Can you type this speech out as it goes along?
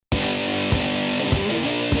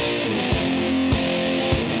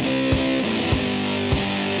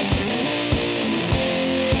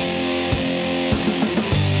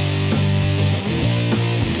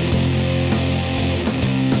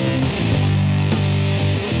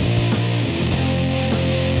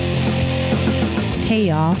Hey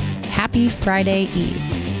y'all, happy Friday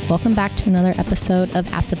Eve. Welcome back to another episode of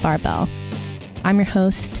At the Barbell. I'm your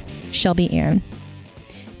host, Shelby Ann.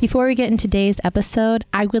 Before we get into today's episode,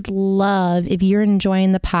 I would love, if you're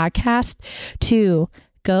enjoying the podcast, to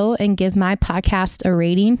go and give my podcast a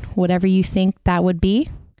rating, whatever you think that would be.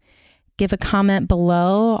 Give a comment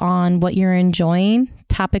below on what you're enjoying,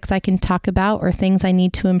 topics I can talk about, or things I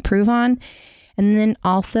need to improve on. And then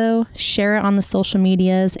also share it on the social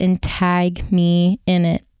medias and tag me in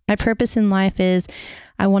it. My purpose in life is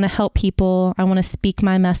I want to help people. I want to speak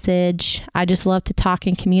my message. I just love to talk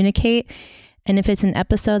and communicate. And if it's an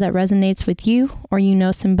episode that resonates with you, or you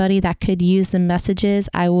know somebody that could use the messages,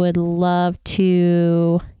 I would love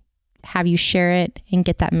to have you share it and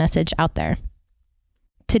get that message out there.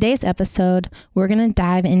 Today's episode, we're going to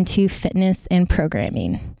dive into fitness and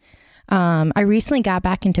programming. I recently got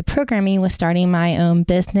back into programming with starting my own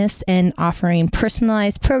business and offering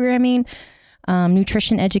personalized programming,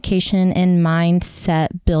 nutrition education, and mindset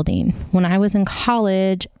building. When I was in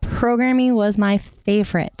college, programming was my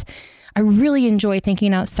favorite. I really enjoy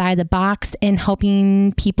thinking outside the box and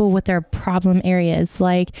helping people with their problem areas,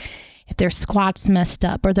 like if their squat's messed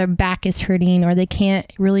up or their back is hurting or they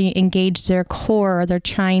can't really engage their core or they're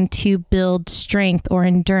trying to build strength or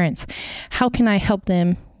endurance. How can I help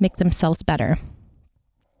them make themselves better?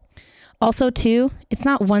 Also, too, it's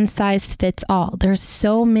not one size fits all. There's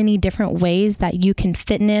so many different ways that you can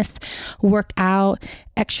fitness, work out,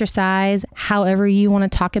 exercise, however you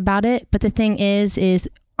want to talk about it. But the thing is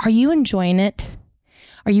are you enjoying it?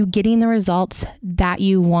 Are you getting the results that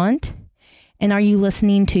you want? And are you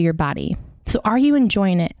listening to your body? So are you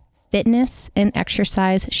enjoying it? Fitness and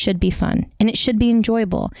exercise should be fun and it should be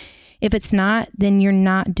enjoyable. If it's not, then you're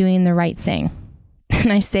not doing the right thing.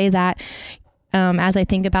 And I say that as I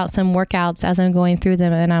think about some workouts as I'm going through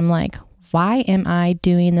them and I'm like, why am I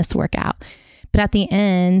doing this workout? But at the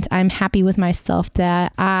end, I'm happy with myself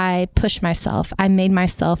that I pushed myself. I made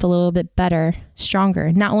myself a little bit better,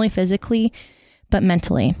 stronger, not only physically, but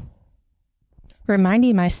mentally.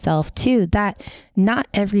 Reminding myself too that not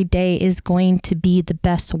every day is going to be the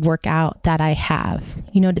best workout that I have,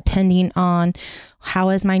 depending on how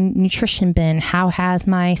has my nutrition been, how has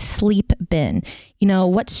my sleep been,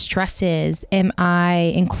 what stresses am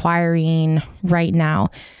I inquiring right now?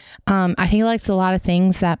 I think it's a lot of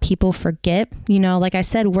things that people forget, like I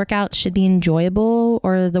said, workout should be enjoyable,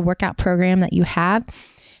 or the workout program that you have.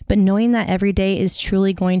 But knowing that every day is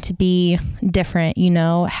truly going to be different,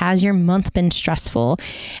 has your month been stressful?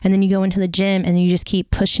 And then you go into the gym and you just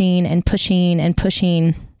keep pushing and pushing and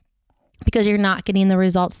pushing because you're not getting the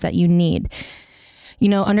results that you need.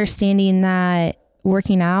 Understanding that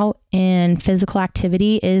working out and physical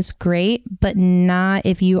activity is great, but not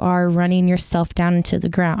if you are running yourself down into the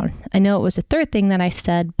ground. I know it was the third thing that I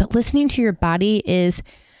said, but listening to your body is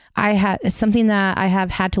something that I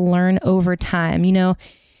have had to learn over time.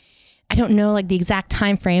 I don't know the exact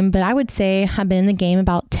time frame, but I would say I've been in the game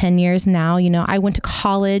about 10 years now. I went to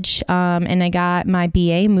college and I got my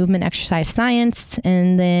BA movement exercise science,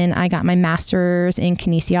 and then I got my master's in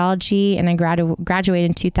kinesiology, and I graduated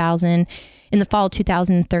in the fall of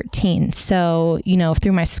 2013. So,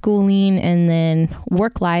 through my schooling and then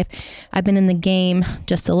work life, I've been in the game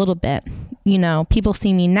just a little bit. People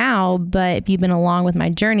see me now, but if you've been along with my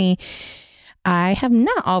journey, I have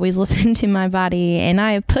not always listened to my body, and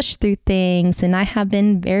I have pushed through things, and I have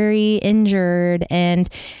been very injured. And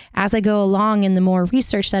as I go along and the more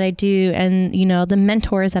research that I do and, the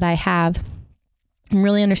mentors that I have, I'm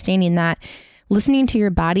really understanding that listening to your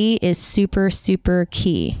body is super, super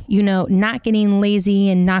key. Not getting lazy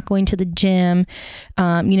and not going to the gym,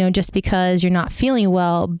 just because you're not feeling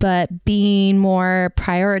well, but being more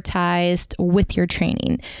prioritized with your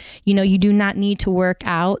training. You do not need to work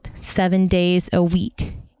out 7 days a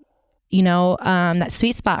week. That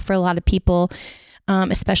sweet spot for a lot of people,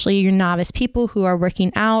 especially your novice people who are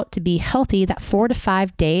working out to be healthy, that 4 to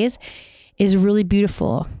 5 days is really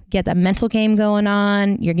beautiful. Get that mental game going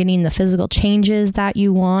on. You're getting the physical changes that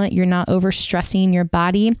you want. You're not overstressing your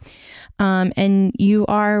body. And you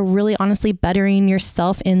are really honestly bettering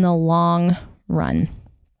yourself in the long run.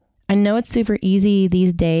 I know it's super easy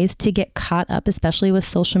these days to get caught up, especially with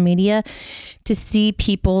social media, to see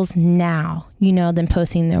people's now, them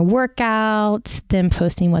posting their workouts, them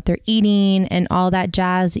posting what they're eating and all that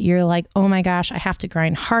jazz. You're like, oh my gosh, I have to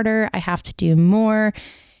grind harder. I have to do more.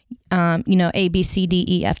 A, B, C, D,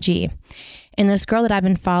 E, F, G. And this girl that I've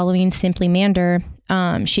been following, Simply Mander,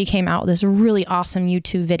 she came out with this really awesome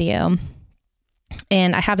YouTube video.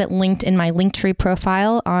 And I have it linked in my Linktree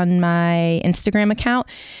profile on my Instagram account.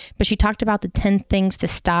 But she talked about the 10 things to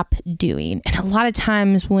stop doing. And a lot of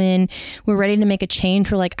times when we're ready to make a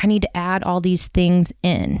change, we're like, I need to add all these things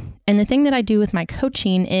in. And the thing that I do with my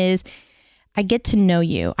coaching is I get to know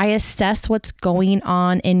you. I assess what's going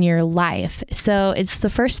on in your life. So it's the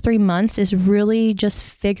first 3 months is really just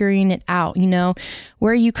figuring it out.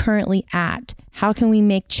 Where are you currently at? How can we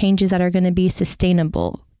make changes that are going to be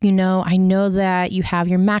sustainable? I know that you have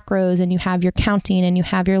your macros and you have your counting and you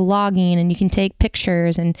have your logging and you can take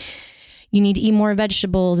pictures and you need to eat more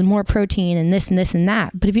vegetables and more protein and this and this and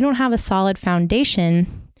that. But if you don't have a solid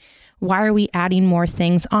foundation, why are we adding more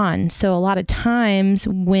things on? So a lot of times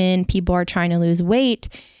when people are trying to lose weight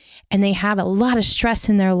and they have a lot of stress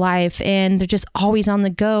in their life and they're just always on the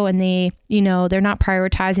go and they're not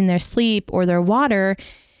prioritizing their sleep or their water,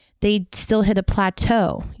 they still hit a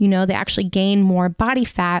plateau. They actually gain more body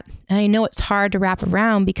fat. And I know it's hard to wrap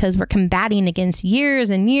around because we're combating against years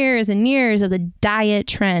and years and years of the diet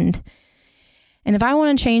trend. And if I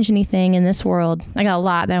want to change anything in this world, I got a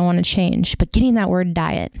lot that I want to change, but getting that word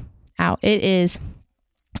diet out, it is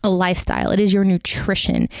a lifestyle. It is your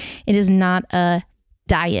nutrition. It is not a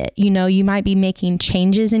diet. You might be making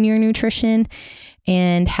changes in your nutrition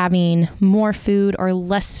and having more food or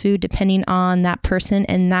less food depending on that person.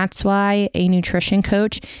 And that's why a nutrition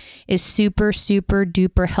coach is super, super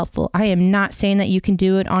duper helpful. I am not saying that you can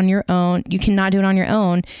do it on your own. You cannot do it on your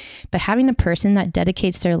own, but having a person that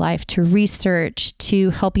dedicates their life to research,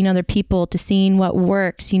 to helping other people, to seeing what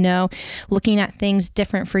works, looking at things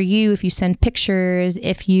different for you. If you send pictures,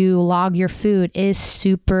 if you log your food, is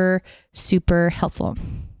super, super helpful.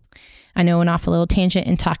 I know I went off a little tangent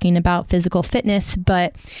in talking about physical fitness,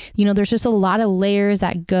 but there's just a lot of layers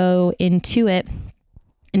that go into it.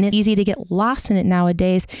 And it's easy to get lost in it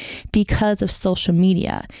nowadays because of social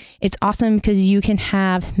media. It's awesome because you can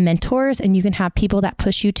have mentors and you can have people that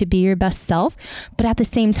push you to be your best self. But at the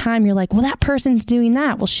same time, you're like, well, that person's doing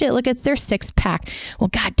that. Well, shit, look at their 6-pack. Well,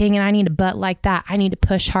 God dang it, I need a butt like that. I need to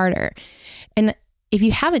push harder. And if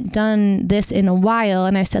you haven't done this in a while,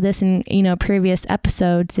 and I've said this in, previous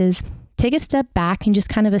episodes, is take a step back and just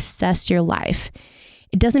kind of assess your life.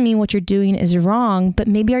 It doesn't mean what you're doing is wrong, but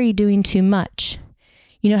maybe are you doing too much?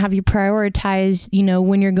 Have you prioritized,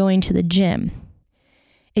 when you're going to the gym?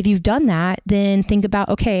 If you've done that, then think about,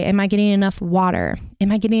 okay, am I getting enough water?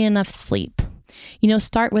 Am I getting enough sleep?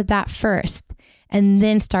 Start with that first and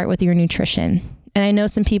then start with your nutrition. And I know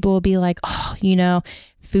some people will be like, oh,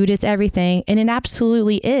 food is everything. And it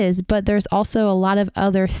absolutely is, but there's also a lot of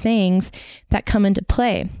other things that come into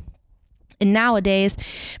play. And nowadays,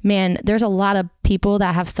 man, there's a lot of people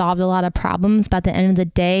that have solved a lot of problems, but at the end of the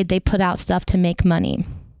day, they put out stuff to make money.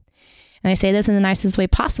 And I say this in the nicest way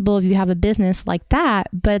possible if you have a business like that,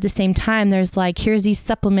 but at the same time, there's like, here's these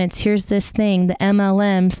supplements, here's this thing, the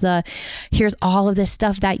MLMs, here's all of this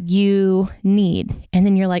stuff that you need. And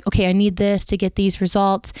then you're like, okay, I need this to get these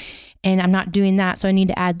results and I'm not doing that, so I need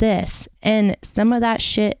to add this. And some of that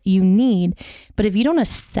shit you need, but if you don't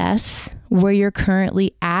assess where you're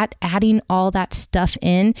currently at, adding all that stuff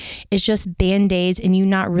in is just Band-Aids and you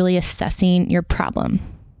not really assessing your problem.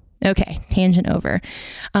 Okay, tangent over.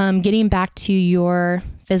 Getting back to your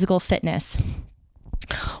physical fitness.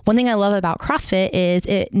 One thing I love about CrossFit is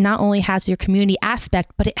it not only has your community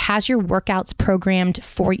aspect, but it has your workouts programmed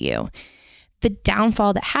for you. The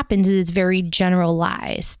downfall that happens is it's very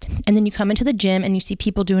generalized. And then you come into the gym and you see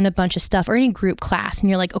people doing a bunch of stuff or any group class and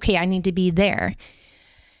you're like, okay, I need to be there.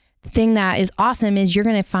 The thing that is awesome is you're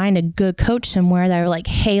going to find a good coach somewhere that are like,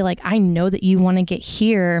 hey, like, I know that you want to get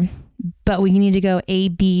here, but we need to go A,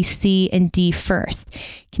 B, C, and D first.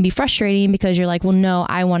 It can be frustrating because you're like, well, no,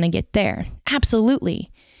 I want to get there.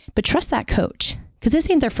 Absolutely. But trust that coach because this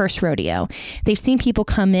ain't their first rodeo. They've seen people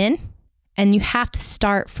come in and you have to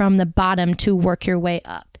start from the bottom to work your way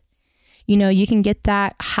up. You can get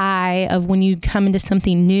that high of when you come into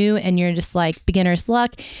something new and you're just like beginner's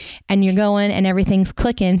luck and you're going and everything's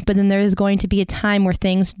clicking. But then there's going to be a time where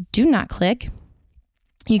things do not click.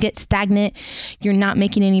 You get stagnant. You're not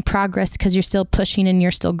making any progress because you're still pushing and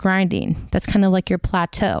you're still grinding. That's kind of like your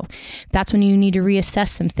plateau. That's when you need to reassess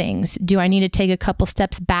some things. Do I need to take a couple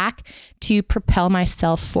steps back to propel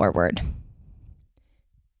myself forward?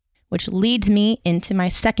 Which leads me into my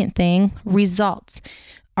second thing, results.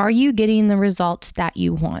 Are you getting the results that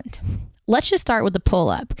you want? Let's just start with the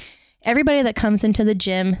pull-up. Everybody that comes into the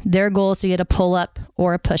gym, their goal is to get a pull-up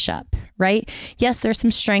or a push-up, right? Yes, there's some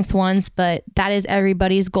strength ones, but that is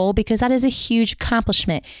everybody's goal because that is a huge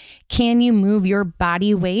accomplishment. Can you move your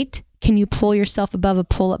body weight? Can you pull yourself above a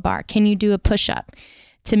pull-up bar? Can you do a push-up?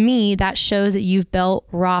 To me, that shows that you've built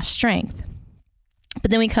raw strength.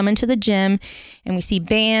 But then we come into the gym and we see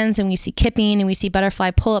bands and we see kipping and we see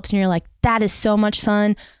butterfly pull-ups and you're like, that is so much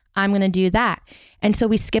fun. I'm going to do that. And so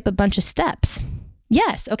we skip a bunch of steps.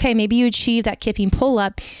 Yes. Okay. Maybe you achieve that kipping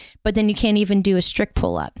pull-up, but then you can't even do a strict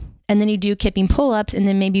pull-up. And then you do kipping pull-ups and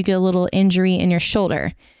then maybe you get a little injury in your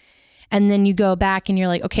shoulder. And then you go back and you're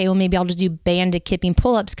like, okay, well, maybe I'll just do banded kipping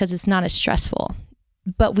pull-ups because it's not as stressful.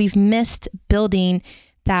 But we've missed building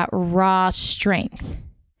that raw strength.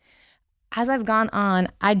 As I've gone on,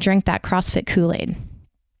 I drank that CrossFit Kool-Aid.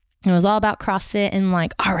 It was all about CrossFit and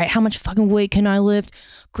like, all right, how much fucking weight can I lift?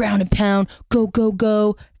 Ground and pound, go, go,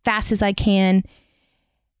 go, fast as I can.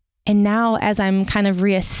 And now as I'm kind of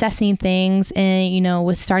reassessing things and, you know,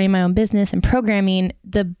 with starting my own business and programming,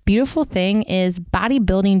 the beautiful thing is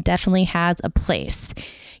bodybuilding definitely has a place.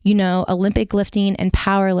 You know, Olympic lifting and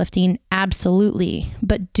powerlifting, absolutely.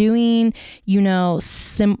 But doing, you know,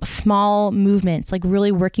 small movements, like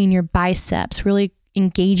really working your biceps, really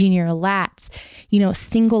engaging your lats, you know,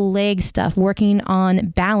 single leg stuff, working on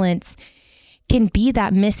balance can be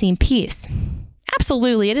that missing piece.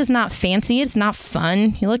 Absolutely. It is not fancy. It's not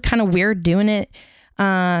fun. You look kind of weird doing it.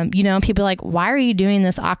 You know, people are like, why are you doing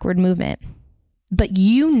this awkward movement? But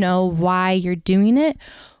you know why you're doing it,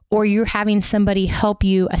 or you're having somebody help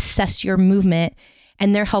you assess your movement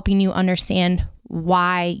and they're helping you understand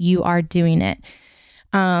why you are doing it.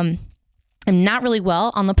 I'm not really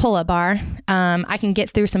well on the pull-up bar. I can get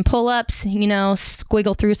through some pull-ups, you know,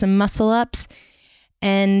 squiggle through some muscle-ups.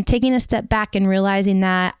 And taking a step back and realizing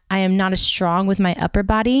that I am not as strong with my upper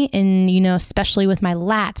body and, you know, especially with my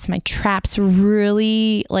lats, my traps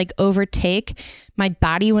really like overtake my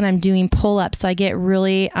body when I'm doing pull-ups. So I get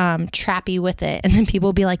really trappy with it. And then people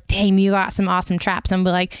will be like, damn, you got some awesome traps. I'm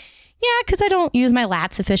like, yeah, because I don't use my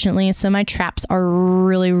lats efficiently. So my traps are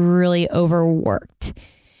really, really overworked.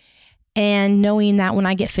 And knowing that when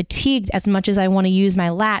I get fatigued, as much as I want to use my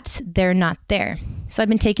lats, they're not there. So I've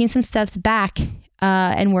been taking some steps back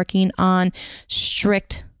and working on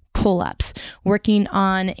strict pull-ups, working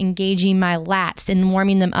on engaging my lats and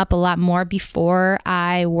warming them up a lot more before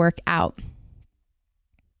I work out.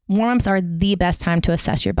 Warm-ups are the best time to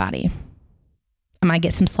assess your body. I might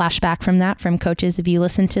get some slashback from that from coaches if you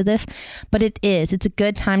listen to this, but it's a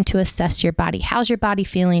good time to assess your body. How's your body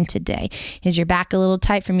feeling today? Is your back a little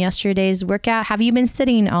tight from yesterday's workout? Have you been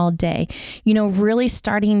sitting all day? You know, really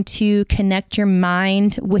starting to connect your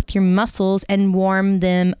mind with your muscles and warm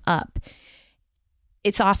them up.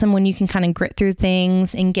 It's awesome when you can kind of grit through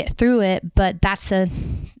things and get through it, but that's a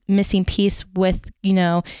missing piece with, you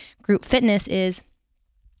know, group fitness is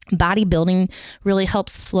bodybuilding really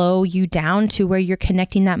helps slow you down to where you're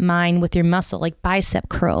connecting that mind with your muscle, like bicep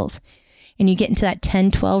curls. And you get into that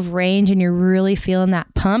 10, 12 range and you're really feeling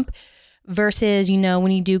that pump versus, you know,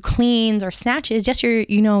 when you do cleans or snatches, yes, you're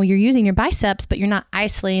using your biceps, but you're not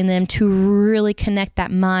isolating them to really connect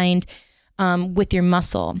that mind with your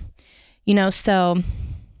muscle, you know, so.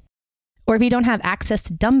 Or if you don't have access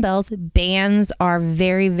to dumbbells, bands are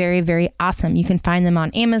very, very, very awesome. You can find them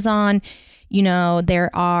on Amazon. You know, they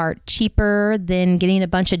are cheaper than getting a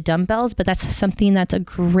bunch of dumbbells, but that's something that's a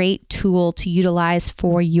great tool to utilize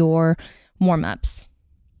for your warm-ups.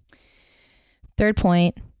 Third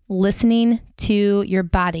point, listening to your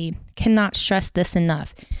body. Cannot stress this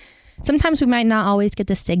enough. Sometimes we might not always get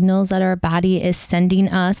the signals that our body is sending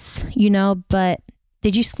us, you know, but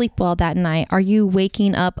did you sleep well that night? Are you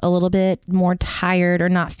waking up a little bit more tired or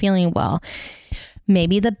not feeling well?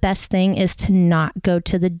 Maybe the best thing is to not go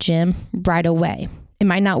to the gym right away. It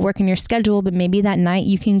might not work in your schedule, but maybe that night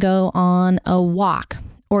you can go on a walk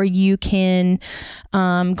or you can go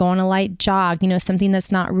on a light jog, you know, something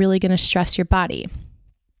that's not really going to stress your body.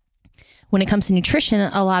 When it comes to nutrition,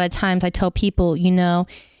 a lot of times I tell people, you know,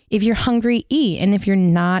 if you're hungry, eat. And if you're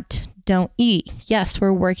not, don't eat. Yes,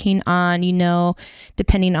 we're working on, you know,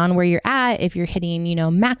 depending on where you're at, if you're hitting, you know,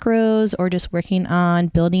 macros or just working on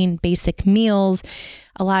building basic meals,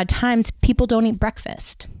 a lot of times people don't eat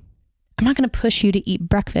breakfast. I'm not going to push you to eat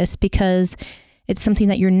breakfast because it's something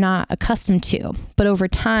that you're not accustomed to. But over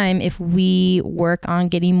time, if we work on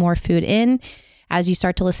getting more food in, as you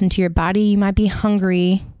start to listen to your body, you might be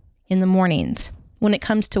hungry in the mornings. When it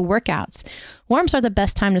comes to workouts, warm-ups are the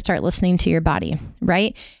best time to start listening to your body,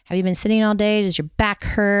 right? Have you been sitting all day? Does your back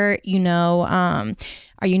hurt? You know,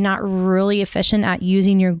 are you not really efficient at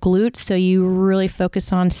using your glutes? So you really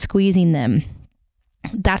focus on squeezing them.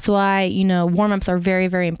 That's why, you know, warm-ups are very,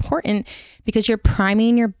 very important because you're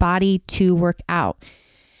priming your body to work out.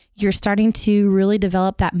 You're starting to really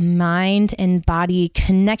develop that mind and body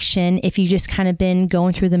connection if you just kind of been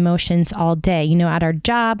going through the motions all day. You know, at our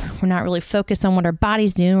job, we're not really focused on what our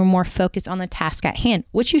body's doing. We're more focused on the task at hand,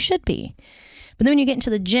 which you should be. But then when you get into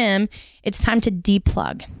the gym, it's time to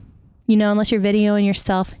deplug. Unless you're videoing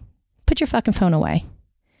yourself, put your fucking phone away.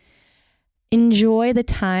 Enjoy the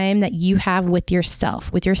time that you have with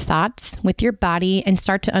yourself, with your thoughts, with your body, and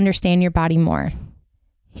start to understand your body more.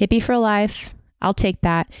 Hippie for life. I'll take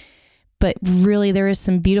that. But really, there is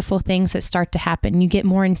some beautiful things that start to happen. You get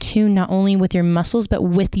more in tune, not only with your muscles, but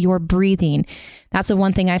with your breathing. That's the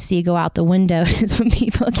one thing I see go out the window is when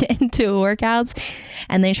people get into workouts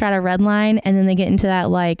and they try to redline and then they get into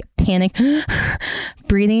that like panic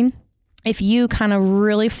breathing. If you kind of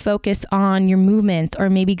really focus on your movements or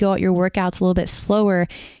maybe go at your workouts a little bit slower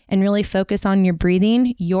and really focus on your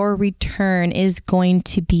breathing, your return is going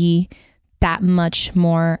to be that much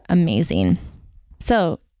more amazing.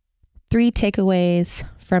 So 3 takeaways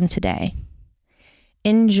from today.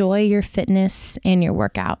 Enjoy your fitness and your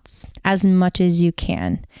workouts as much as you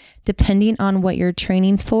can. Depending on what you're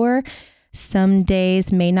training for, some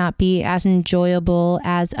days may not be as enjoyable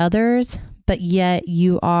as others, but yet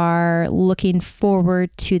you are looking forward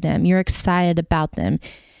to them. You're excited about them.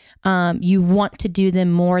 You want to do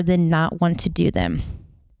them more than not want to do them.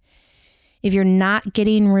 If you're not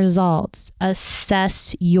getting results,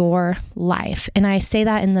 assess your life. And I say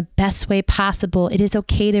that in the best way possible. It is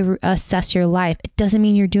okay to assess your life. It doesn't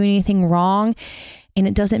mean you're doing anything wrong, and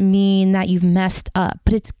it doesn't mean that you've messed up,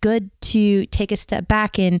 but it's good to take a step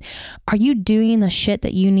back and are you doing the shit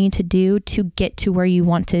that you need to do to get to where you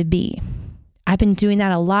want to be? I've been doing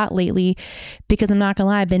that a lot lately because I'm not gonna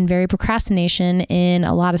lie, I've been very procrastination in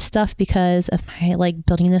a lot of stuff because of my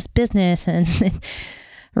building this business and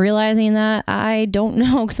realizing that I don't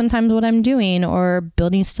know sometimes what I'm doing or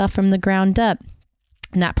building stuff from the ground up,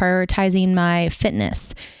 not prioritizing my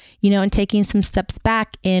fitness, and taking some steps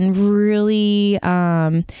back and really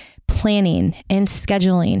planning and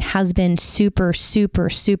scheduling has been super, super,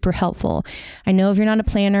 super helpful. I know if you're not a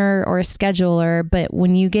planner or a scheduler, but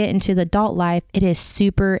when you get into the adult life, it is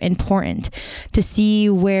super important to see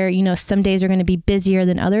where, some days are going to be busier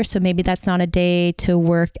than others. So maybe that's not a day to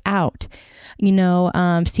work out,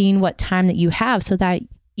 seeing what time that you have so that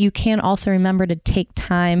you can also remember to take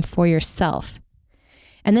time for yourself.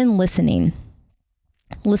 And then listening.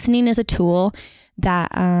 Listening is a tool that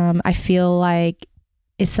I feel like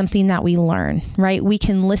is something that we learn, right? We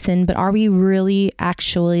can listen, but are we really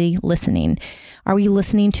actually listening? Are we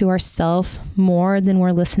listening to ourselves more than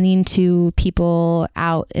we're listening to people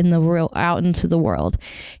out into the world?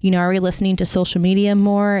 Are we listening to social media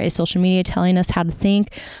more? Is social media telling us how to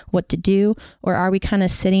think, what to do? Or are we kind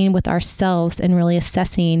of sitting with ourselves and really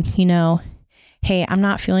assessing, hey, I'm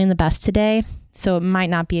not feeling the best today, so it might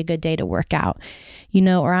not be a good day to work out,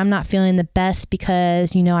 or I'm not feeling the best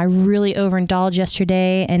because, I really overindulged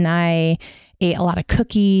yesterday and I ate a lot of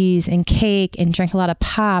cookies and cake and drank a lot of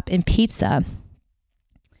pop and pizza.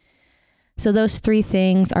 So those 3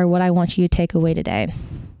 things are what I want you to take away today.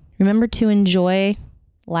 Remember to enjoy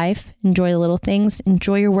life, enjoy the little things,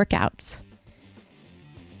 enjoy your workouts.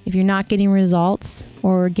 If you're not getting results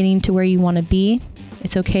or getting to where you want to be,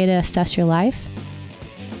 it's okay to assess your life.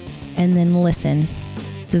 And then listen.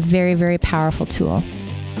 It's a very, very powerful tool.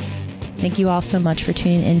 Thank you all so much for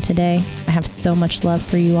tuning in today. I have so much love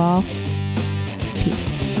for you all.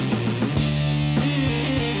 Peace.